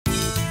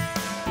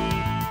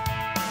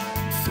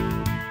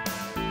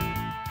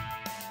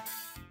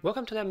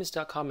Welcome to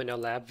LabMinutes.com and our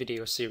lab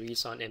video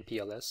series on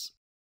MPLS.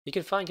 You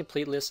can find a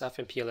complete list of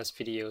MPLS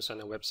videos on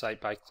our website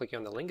by clicking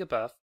on the link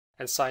above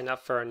and sign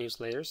up for our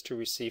newsletters to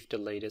receive the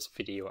latest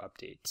video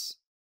updates.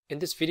 In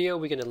this video,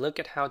 we're going to look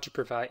at how to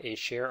provide a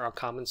share or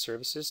common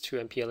services to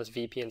MPLS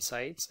VPN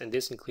sites, and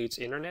this includes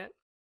internet.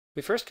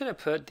 We're first going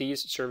to put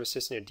these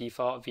services in a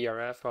default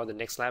VRF. For the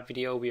next lab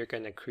video, we are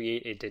going to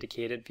create a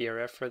dedicated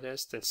VRF for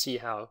this and see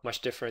how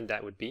much different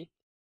that would be.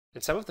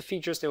 And some of the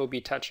features that we'll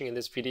be touching in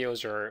this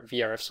videos are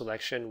VRF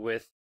Selection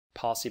with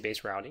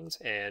policy-based routings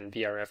and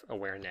VRF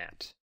Aware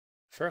NAT.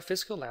 For our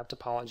physical lab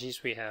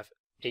topologies, we have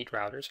 8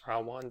 routers,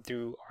 R1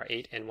 through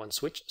R8 and 1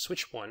 switch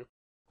 1,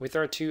 with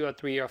R2,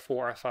 R3,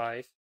 R4,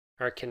 R5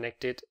 are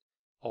connected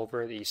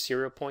over the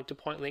serial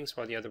point-to-point links,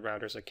 while the other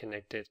routers are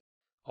connected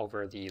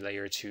over the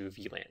layer 2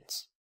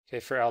 VLANs. Okay,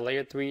 for our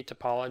layer 3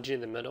 topology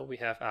in the middle, we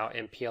have our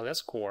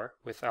MPLS core,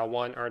 with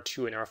R1,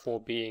 R2, and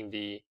R4 being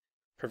the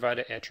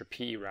provided edge or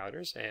PE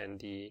routers, and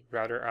the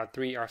router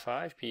R3,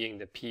 R5 being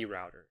the P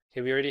router.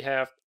 Okay, we already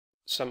have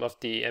some of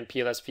the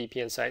MPLS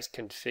VPN sites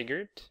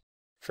configured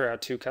for our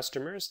 2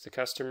 customers. The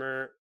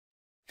customer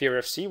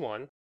VRF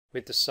C1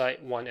 with the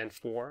site 1 and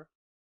 4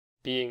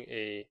 being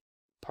a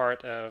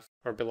part of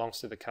or belongs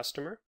to the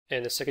customer,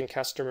 and the second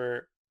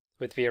customer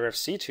with VRF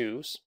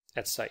C2s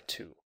at site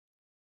 2.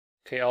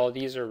 Okay, all of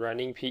these are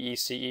running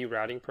PE-CE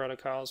routing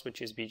protocols, which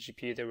is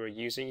BGP that we're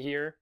using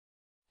here.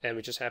 And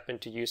we just happen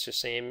to use the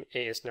same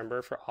AS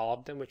number for all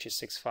of them, which is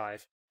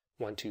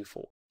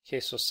 65124. Okay,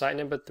 so site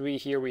number 3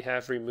 here, we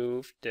have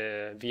removed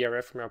the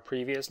VRF from our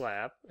previous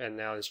lab, and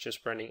now it's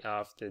just running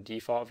off the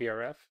default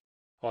VRF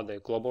or the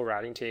global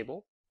routing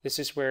table. This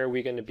is where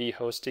we're going to be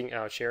hosting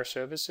our share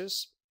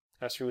services.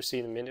 As we will see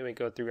in a minute, we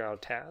go through our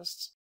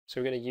tasks. So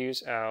we're going to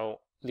use our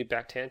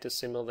loopback 10 to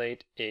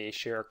simulate a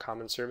share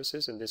common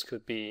services, and this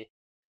could be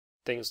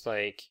things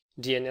like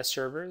DNS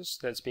servers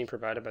that's being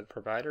provided by the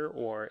provider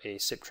or a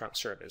SIP trunk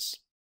service.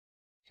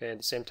 Okay, at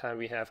the same time,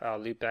 we have our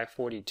loopback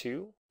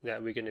 42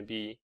 that we're going to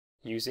be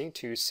using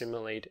to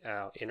simulate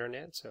our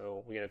internet.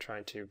 So we're going to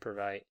try to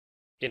provide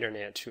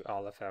internet to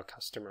all of our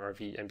customer or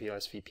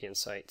MPLS VPN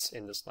sites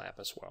in this lab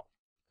as well.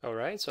 All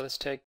right, so let's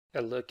take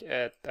a look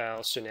at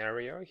our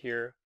scenario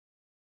here.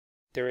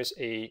 There is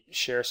a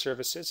share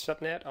services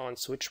subnet on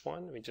switch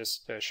 1. We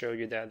just show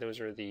you that those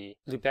are the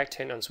loopback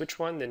 10 on switch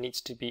 1 that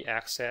needs to be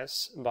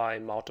accessed by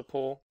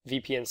multiple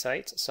VPN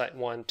sites, site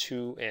 1,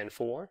 2, and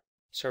 4.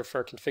 So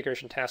for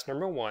configuration task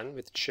number 1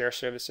 with share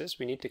services,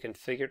 we need to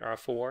configure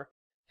R4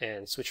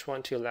 and switch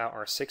 1 to allow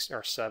R6,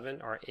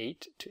 R7,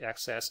 R8 to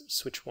access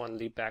switch 1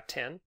 loopback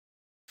 10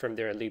 from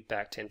their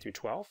loopback 10 through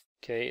 12.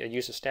 Okay,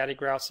 use of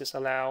static routes is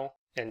allowed.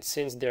 And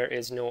since there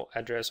is no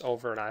address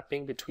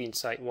overlapping between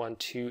site 1,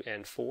 2,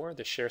 and 4,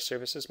 the share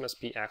services must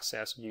be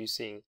accessed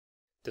using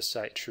the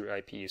site true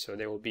IP. So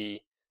there will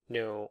be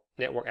no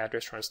network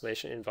address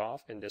translation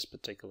involved in this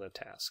particular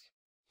task.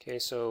 Okay,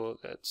 so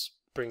let's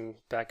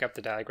bring back up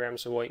the diagram.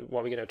 So what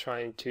we're going to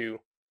try to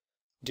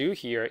do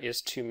here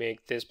is to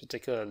make this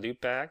particular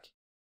loopback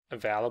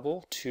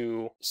available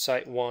to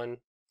site 1,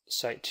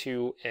 site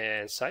 2,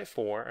 and site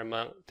 4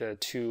 among the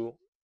 2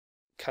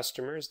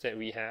 customers that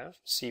we have,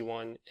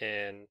 C1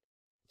 and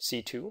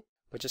C2.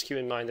 But just keep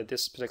in mind that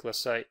this particular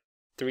site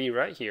 3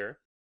 right here,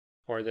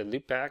 or the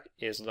loopback,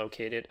 is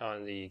located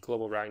on the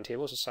global routing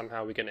table. So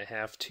somehow we're going to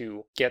have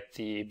to get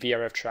the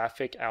VRF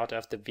traffic out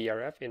of the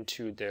VRF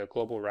into the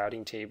global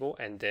routing table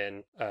and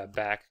then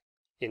back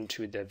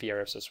into the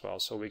VRFs as well.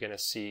 So we're going to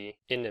see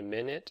in a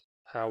minute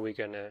how we're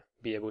going to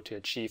be able to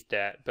achieve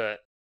that.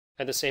 But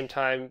at the same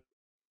time,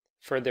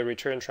 for the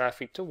return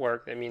traffic to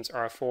work, that means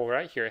R4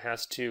 right here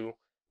has to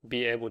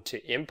be able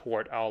to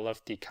import all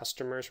of the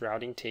customers'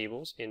 routing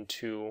tables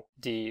into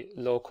the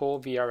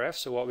local VRF.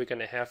 So what we're going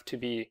to have to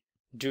be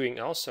doing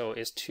also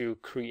is to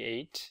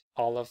create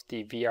all of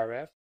the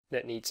VRF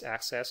that needs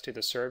access to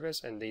the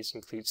service, and these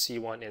include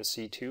C1 and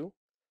C2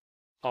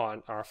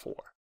 on R4.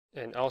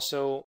 And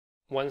also,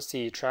 once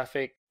the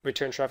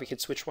return traffic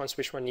hits switch 1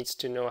 needs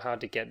to know how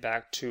to get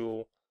back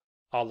to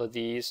all of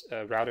these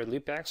router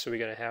loopbacks. So we're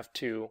going to have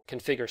to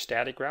configure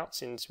static routes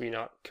since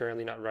we're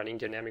currently not running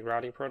dynamic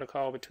routing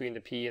protocol between the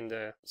P and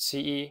the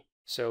CE.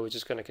 So we're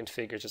just going to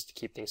configure, just to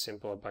keep things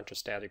simple, a bunch of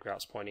static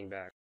routes pointing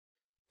back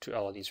to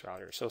all of these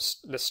routers. So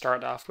let's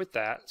start off with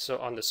that. So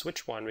on the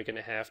switch 1, we're going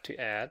to have to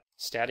add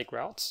static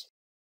routes.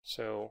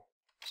 So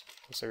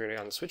we're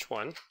on the switch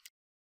 1,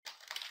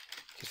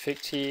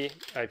 config T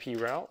IP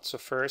route. So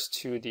first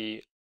to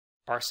the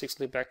R6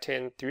 loopback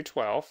 10 through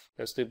 12.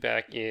 This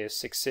loopback is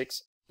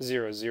 6600, 10,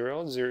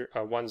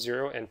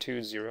 and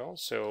 20.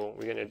 So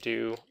we're going to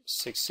do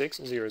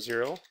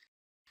 6600,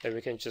 and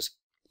we can just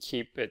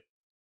keep it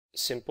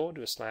simple,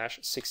 do a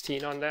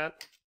 /16 on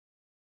that.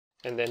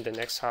 And then the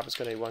next hop is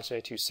going to be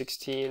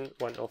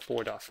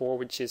 192.16.104.4,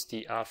 which is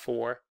the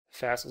R4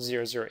 fast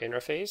 00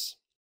 interface.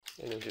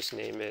 And then just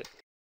name it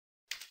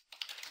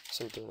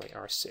something like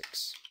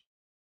R6.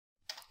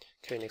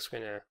 Okay, next we're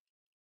going to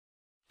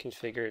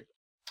configure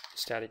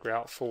static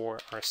route for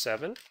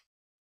R7.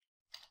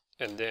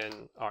 And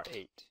then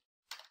R8.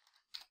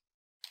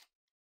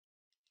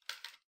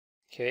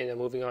 Okay, now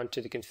moving on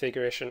to the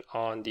configuration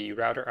on the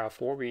router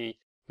R4, we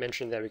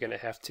mentioned that we're going to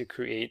have to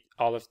create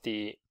all of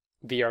the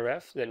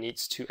VRF that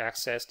needs to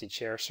access the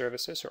share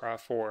services, so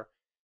R4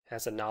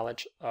 has a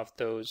knowledge of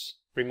those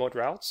remote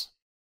routes.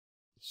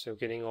 So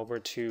getting over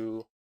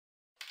to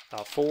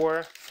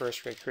R4,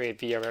 first we're going to create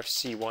VRF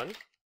C1,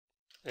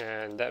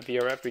 and that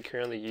VRF we're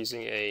currently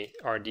using a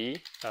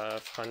RD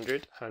of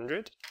 100.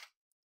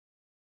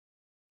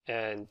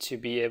 And to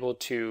be able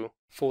to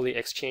fully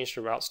exchange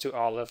the routes to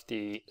all of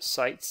the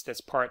sites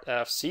that's part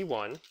of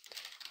C1,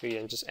 we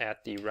can just add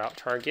the route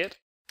target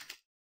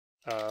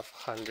of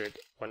 100.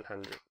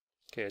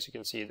 Okay, as you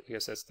can see,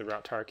 because that's the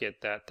route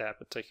target that that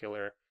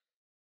particular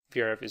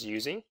VRF is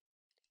using.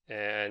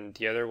 And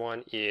the other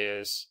one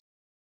is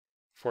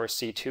for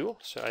C2,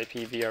 so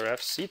IP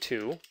VRF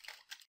C2.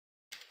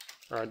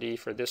 RD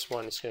for this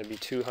one is going to be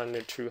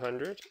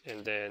 200,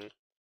 and then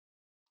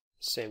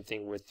same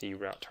thing with the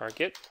route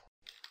target.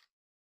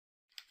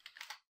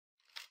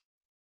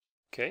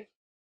 Okay,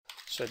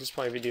 so at this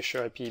point we do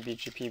show IP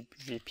BGP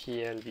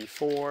VPN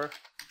v4.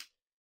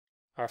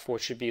 R4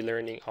 should be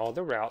learning all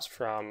the routes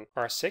from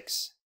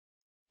R6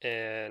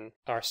 and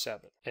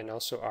R7, and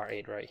also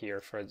R8 right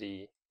here for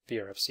the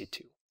VRF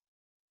C2.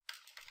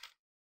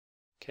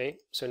 Okay,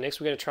 so next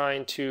we're going to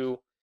try to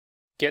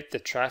get the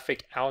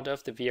traffic out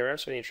of the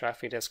VRF, so any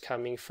traffic that's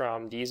coming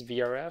from these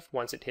VRF,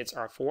 once it hits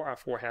R4,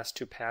 R4 has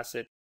to pass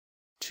it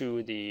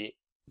to the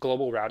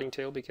global routing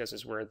table because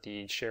it's where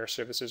the share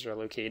services are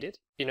located.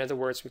 In other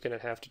words, we're going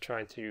to have to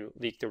try to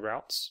leak the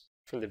routes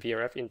from the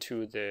VRF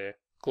into the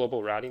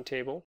global routing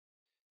table.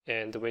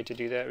 And the way to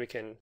do that, we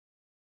can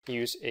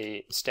use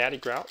a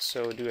static route.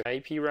 So do an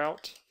IP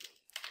route,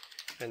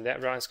 and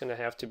that route is going to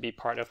have to be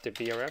part of the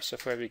VRF. So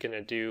first we're going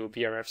to do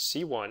VRF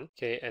C1,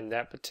 okay, and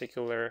that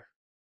particular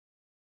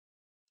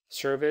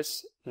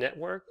service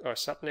network or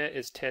subnet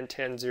is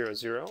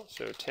 10.10.0.0,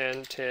 so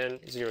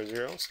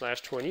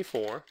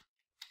 10.10.0.0/24.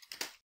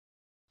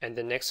 And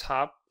the next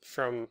hop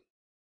from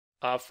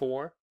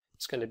R4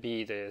 is going to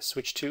be the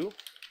switch 2,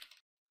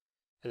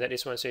 and that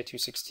is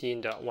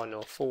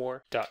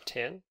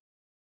 172.16.104.10,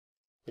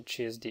 which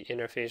is the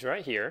interface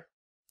right here.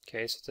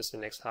 Okay, so that's the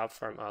next hop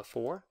from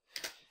R4.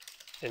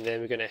 And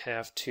then we're going to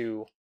have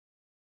to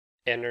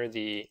enter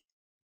the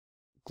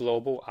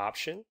global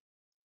option.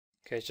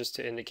 Okay, just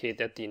to indicate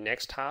that the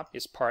next hop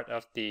is part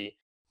of the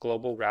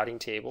global routing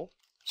table.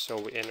 So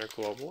we enter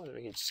global, and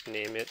we can just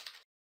name it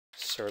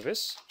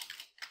service.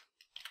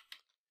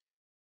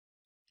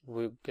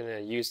 We're going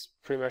to use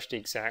pretty much the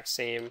exact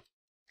same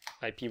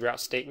IP route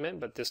statement,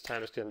 but this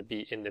time it's going to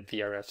be in the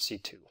VRF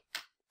C2.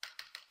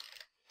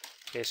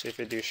 Okay, so if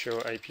I do show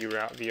IP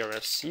route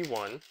VRF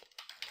C1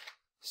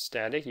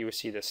 static, you will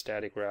see the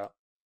static route,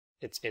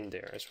 it's in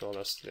there, as well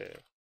as the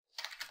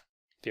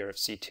VRF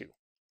C2.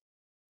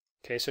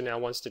 Okay, so now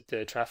once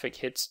the traffic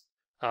hits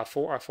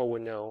R4, R4 will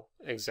know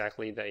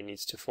exactly that it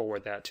needs to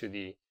forward that to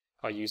the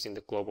using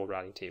the global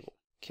routing table.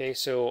 Okay,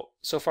 so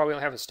far we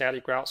don't have the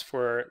static routes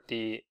for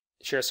the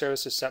shared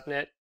services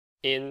subnet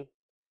in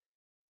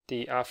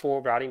the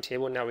R4 routing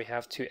table. Now we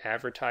have to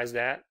advertise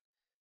that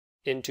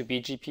into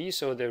BGP,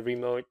 so the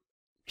remote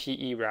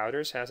PE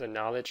routers has a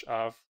knowledge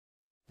of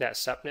that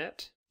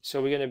subnet.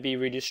 So we're going to be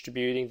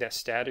redistributing that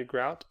static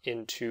route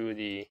into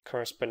the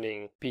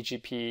corresponding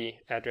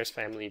BGP address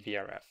family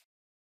VRF.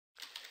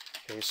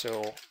 Okay,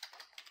 so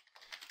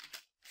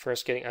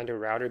first getting under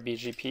router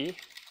BGP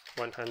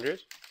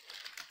 100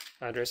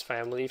 address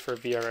family for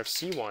VRF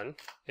C1,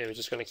 and we're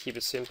just going to keep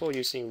it simple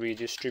using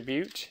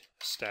redistribute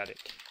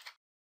static.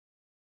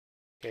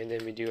 Okay, and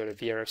then we do a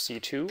VRF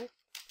C2,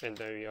 and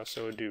then we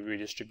also do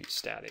redistribute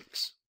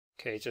statics.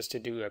 Okay, just to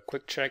do a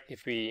quick check,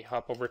 if we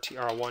hop over to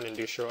R1 and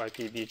do show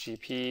IP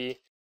BGP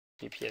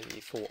VPN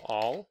v4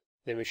 all,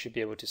 then we should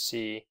be able to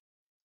see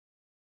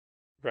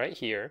right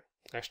here.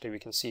 Actually, we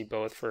can see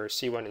both for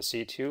C1 and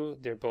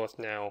C2, they're both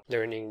now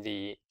learning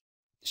the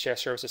shared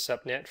services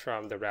subnet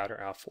from the router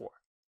R4.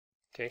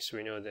 Okay, so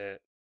we know that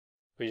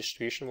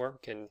redistribution work.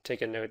 We can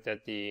take a note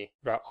that the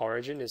route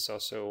origin is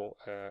also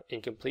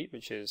incomplete,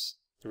 which is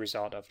the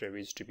result of the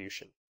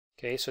redistribution.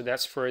 Okay, so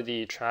that's for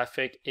the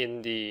traffic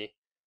in the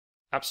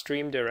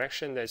upstream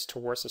direction that's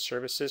towards the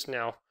services.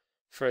 Now,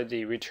 for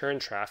the return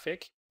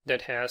traffic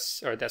that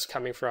that's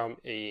coming from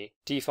a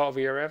default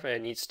VRF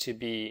and needs to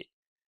be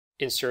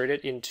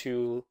inserted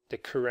into the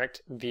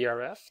correct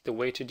VRF, the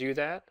way to do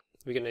that,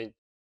 we're going to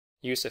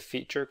use a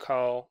feature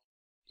called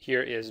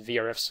here is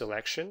VRF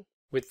Selection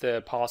with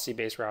the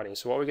policy-based routing.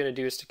 So what we're going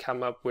to do is to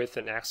come up with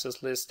an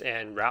access list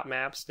and route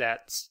maps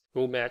that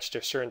will match to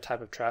a certain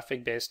type of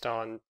traffic based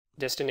on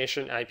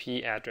destination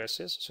IP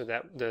addresses, so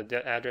that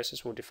the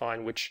addresses will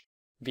define which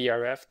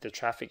VRF the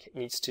traffic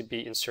needs to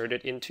be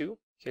inserted into.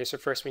 Okay, so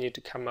first we need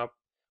to come up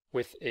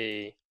with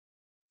a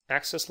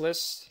access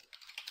list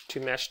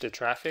to match the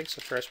traffic.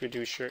 So first we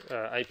do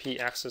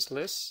IP access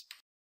list.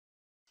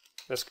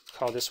 Let's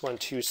call this one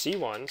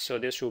 2C1. So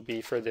this will be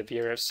for the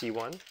VRF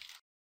C1.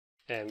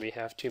 And we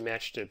have to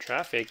match the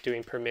traffic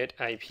doing permit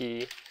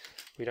IP.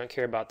 We don't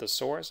care about the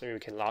source, and we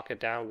can lock it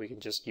down. We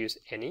can just use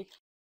any.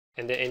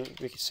 And then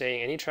we can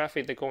say any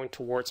traffic that going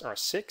towards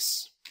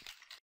R6,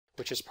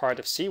 which is part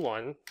of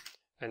C1,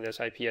 and there's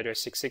IP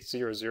address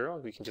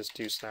 6600, we can just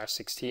do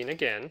 /16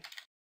 again.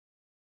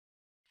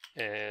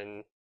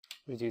 And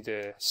we do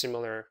the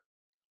similar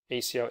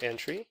ACL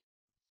entry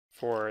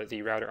for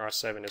the router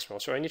R7 as well.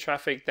 So any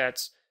traffic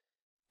that's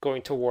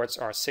going towards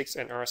R6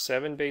 and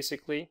R7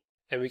 basically,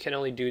 and we can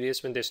only do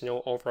this when there's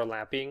no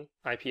overlapping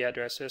IP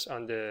addresses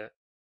on the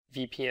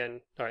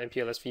VPN or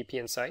MPLS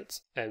VPN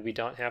sites, and we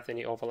don't have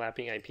any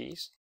overlapping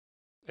IPs.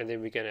 And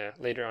then we're gonna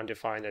later on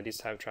define that this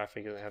type of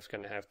traffic is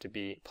gonna have to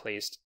be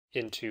placed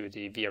into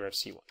the VRF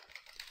C1.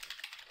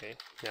 Okay,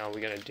 now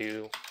we're gonna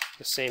do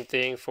the same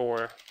thing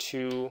for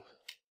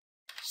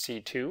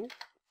 2C2.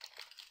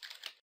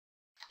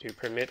 Do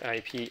permit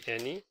IP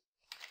any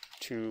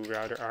to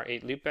router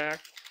R8 loopback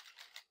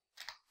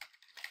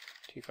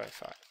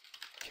 255.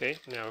 Okay,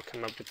 now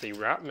come up with the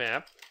route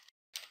map,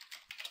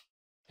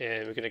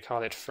 and we're going to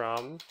call it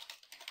from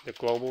the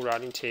global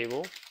routing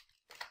table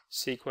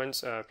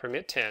sequence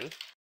permit 10.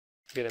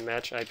 We're going to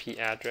match IP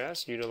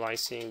address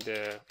utilizing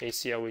the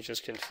ACL we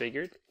just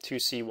configured to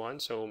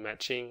C1, so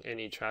matching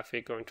any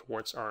traffic going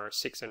towards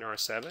R6 and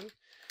R7.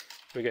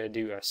 We're going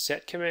to do a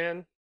set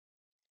command,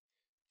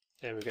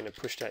 and we're going to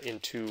push that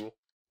into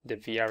the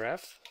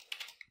VRF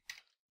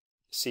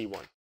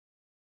C1.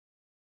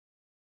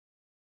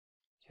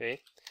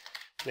 Okay.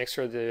 Next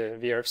for the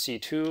VRF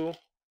C2,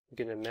 we're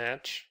going to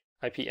match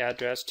IP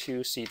address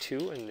to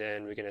C2, and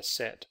then we're going to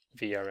set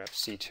VRF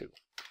C2.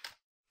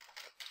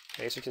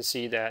 Okay, so you can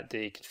see that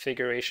the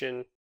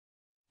configuration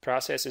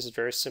process is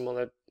very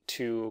similar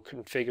to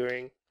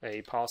configuring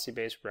a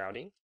policy-based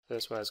routing.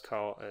 That's why it's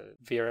called a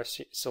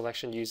VRF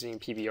selection using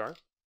PBR.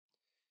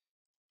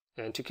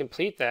 And to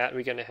complete that,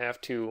 we're going to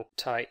have to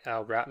tie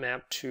our route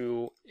map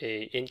to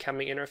a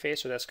incoming interface.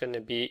 So that's going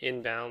to be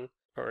inbound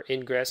or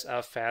ingress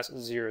of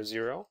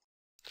fast00.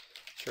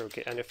 So we'll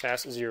get under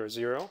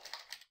fast00,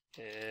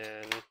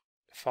 and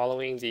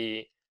following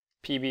the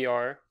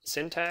PBR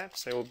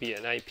syntax, there will be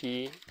an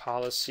IP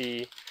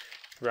policy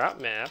route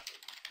map.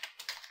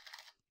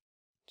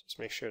 Just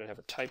make sure I don't have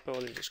a typo,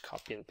 and just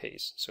copy and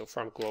paste. So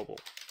from global.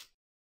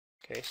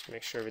 Okay, so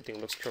make sure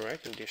everything looks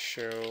correct, and just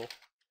show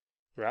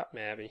route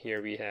map, and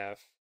here we have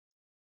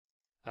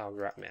our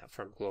route map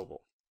from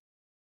global.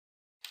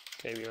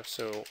 Okay, we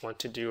also want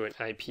to do an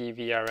IP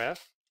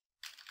VRF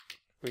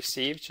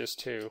receive just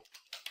to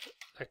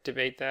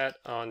activate that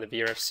on the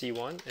VRF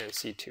C1 and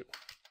C2.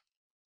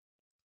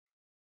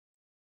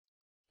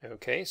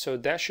 Okay, so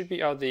that should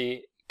be all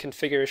the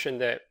configuration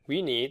that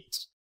we need,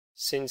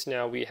 since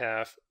now we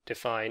have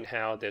defined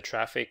how the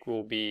traffic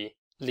will be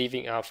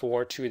leaving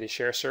R4 to the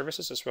shared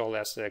services as well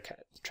as the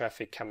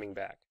traffic coming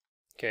back.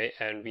 Okay,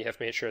 and we have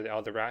made sure that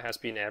all the route has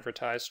been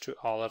advertised to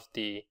all of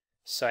the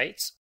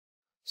sites.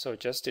 So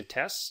just to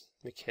test,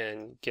 we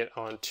can get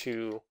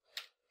onto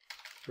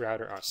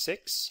router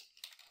R6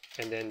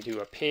 and then do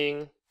a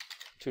ping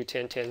to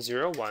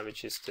 10.10.01,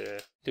 which is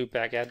the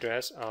loopback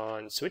address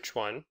on switch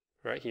 1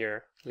 right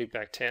here,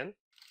 loopback 10,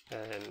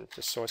 and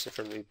just source it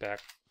from loopback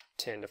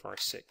 10 of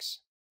R6.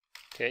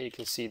 Okay, you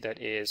can see that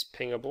is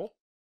pingable.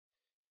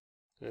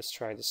 Let's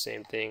try the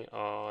same thing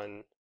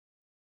on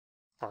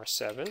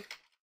R7.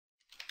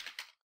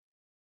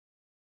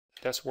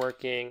 That's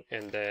working,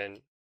 and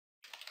then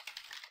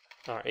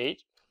R8,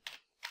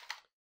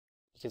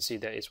 you can see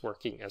that it's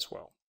working as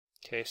well.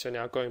 Okay, so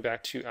now going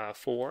back to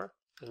R4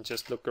 and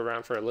just look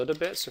around for a little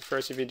bit. So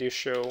first, if you do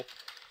show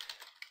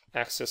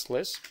access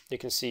list, you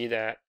can see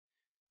that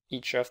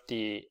each of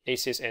the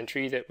ACS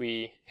entry that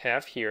we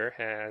have here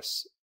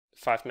has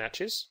 5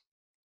 matches.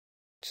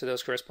 So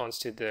those corresponds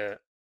to the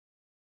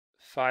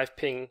 5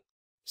 ping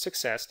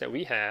success that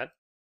we had.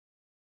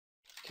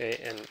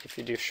 Okay, and if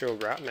you do show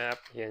route map,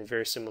 again,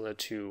 very similar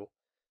to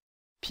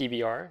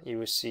PBR, you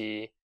will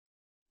see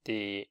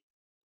the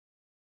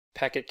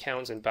packet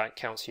counts and byte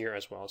counts here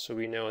as well. So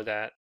we know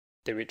that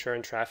the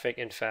return traffic,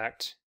 in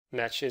fact,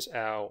 matches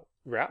our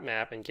route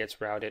map and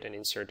gets routed and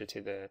inserted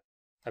to the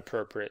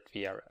appropriate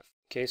VRF.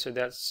 Okay, so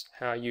that's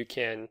how you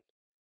can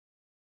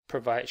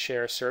provide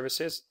shared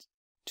services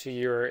to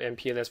your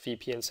MPLS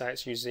VPN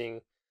sites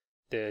using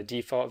the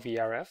default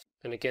VRF.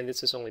 And again,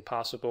 this is only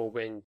possible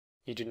when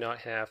you do not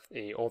have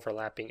a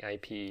overlapping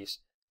IPs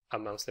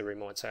amongst the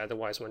remote site.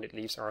 Otherwise, when it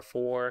leaves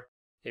R4,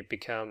 it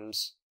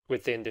becomes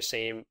within the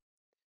same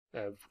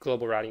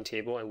global routing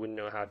table and wouldn't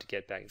know how to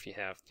get back if you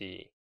have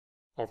the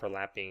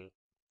overlapping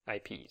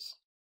IPs.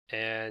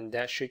 And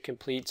that should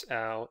complete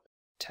our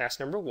task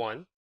number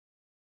 1.